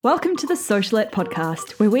Welcome to the Socialette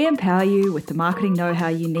podcast, where we empower you with the marketing know-how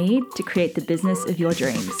you need to create the business of your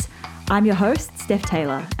dreams. I'm your host, Steph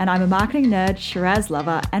Taylor, and I'm a marketing nerd, Shiraz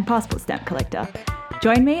lover, and passport stamp collector.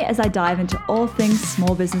 Join me as I dive into all things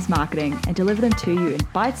small business marketing and deliver them to you in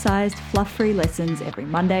bite-sized, fluff-free lessons every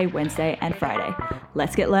Monday, Wednesday, and Friday.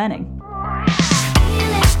 Let's get learning.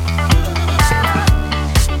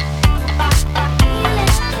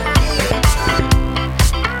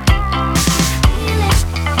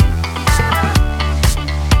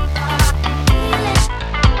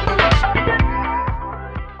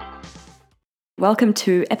 Welcome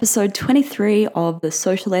to episode 23 of the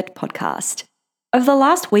Socialette podcast. Over the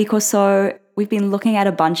last week or so, we've been looking at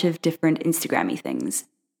a bunch of different Instagram-y things.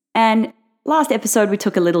 And last episode, we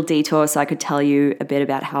took a little detour so I could tell you a bit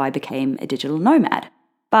about how I became a digital nomad.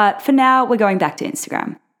 But for now, we're going back to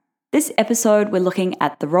Instagram. This episode, we're looking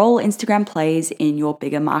at the role Instagram plays in your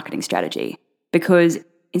bigger marketing strategy. Because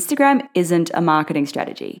Instagram isn't a marketing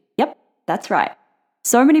strategy. Yep, that's right.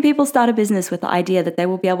 So many people start a business with the idea that they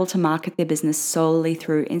will be able to market their business solely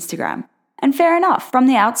through Instagram. And fair enough, from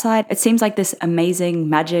the outside, it seems like this amazing,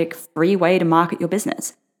 magic, free way to market your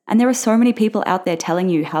business. And there are so many people out there telling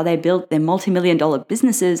you how they built their multi-million-dollar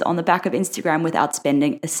businesses on the back of Instagram without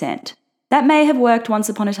spending a cent. That may have worked once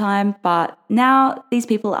upon a time, but now these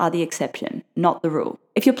people are the exception, not the rule.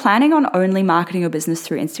 If you're planning on only marketing your business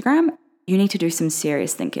through Instagram, you need to do some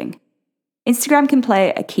serious thinking. Instagram can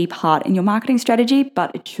play a key part in your marketing strategy, but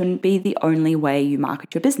it shouldn't be the only way you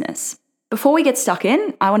market your business. Before we get stuck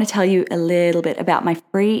in, I want to tell you a little bit about my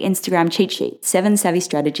free Instagram cheat sheet, 7 Savvy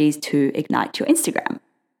Strategies to Ignite Your Instagram.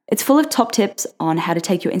 It's full of top tips on how to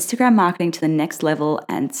take your Instagram marketing to the next level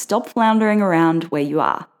and stop floundering around where you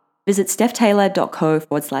are. Visit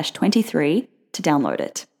stephtaylor.co/23 to download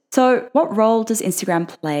it. So, what role does Instagram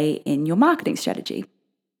play in your marketing strategy?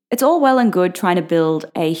 It's all well and good trying to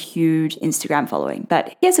build a huge Instagram following,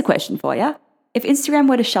 but here's a question for you. If Instagram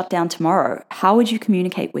were to shut down tomorrow, how would you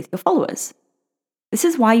communicate with your followers? This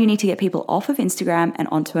is why you need to get people off of Instagram and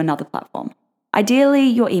onto another platform. Ideally,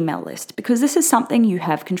 your email list, because this is something you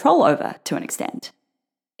have control over to an extent.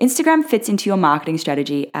 Instagram fits into your marketing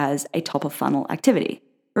strategy as a top-of-funnel activity.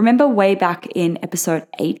 Remember way back in episode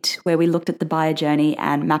 8 where we looked at the buyer journey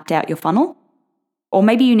and mapped out your funnel? Or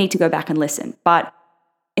maybe you need to go back and listen, but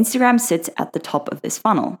Instagram sits at the top of this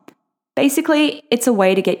funnel. Basically, it's a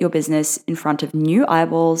way to get your business in front of new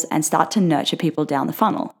eyeballs and start to nurture people down the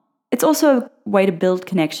funnel. It's also a way to build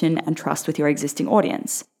connection and trust with your existing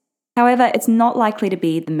audience. However, it's not likely to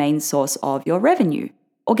be the main source of your revenue.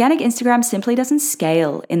 Organic Instagram simply doesn't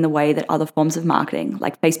scale in the way that other forms of marketing,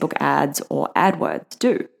 like Facebook ads or AdWords,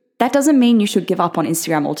 do. That doesn't mean you should give up on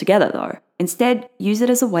Instagram altogether, though. Instead, use it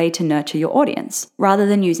as a way to nurture your audience, rather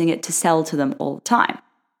than using it to sell to them all the time.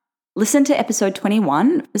 Listen to episode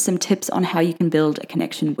 21 for some tips on how you can build a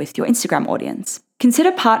connection with your Instagram audience.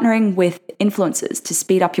 Consider partnering with influencers to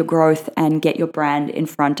speed up your growth and get your brand in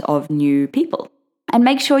front of new people. And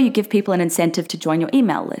make sure you give people an incentive to join your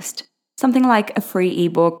email list. Something like a free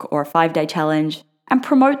ebook or a 5-day challenge, and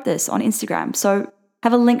promote this on Instagram. So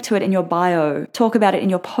have a link to it in your bio, talk about it in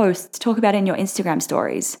your posts, talk about it in your Instagram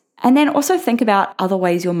stories. And then also think about other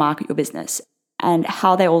ways you'll market your business and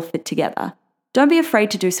how they all fit together. Don't be afraid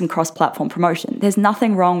to do some cross-platform promotion. There's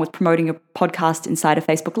nothing wrong with promoting your podcast inside a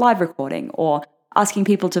Facebook Live recording or asking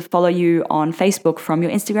people to follow you on Facebook from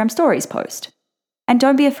your Instagram Stories post. And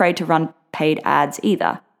don't be afraid to run paid ads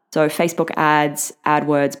either. So Facebook ads,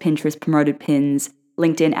 AdWords, Pinterest promoted pins,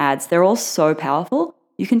 LinkedIn ads, they're all so powerful.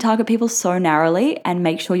 You can target people so narrowly and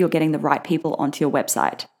make sure you're getting the right people onto your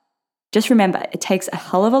website. Just remember, it takes a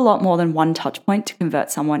hell of a lot more than one touch point to convert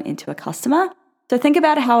someone into a customer. So think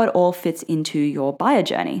about how it all fits into your buyer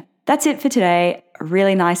journey. That's it for today. A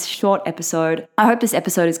really nice short episode. I hope this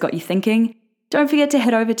episode has got you thinking. Don't forget to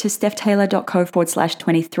head over to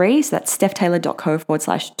stephtaylor.co/23. So that's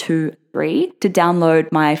stephtaylor.co/23 to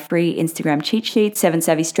download my free Instagram cheat sheet, 7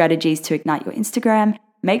 Savvy Strategies to Ignite Your Instagram.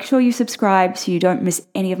 Make sure you subscribe so you don't miss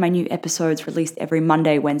any of my new episodes released every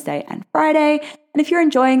Monday, Wednesday, and Friday. And if you're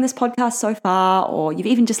enjoying this podcast so far, or you've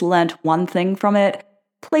even just learned one thing from it,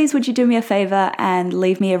 please would you do me a favor and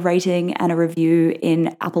leave me a rating and a review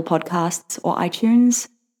in Apple Podcasts or iTunes?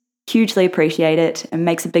 Hugely appreciate it and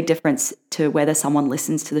makes a big difference to whether someone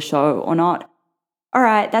listens to the show or not. All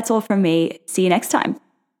right, that's all from me. See you next time.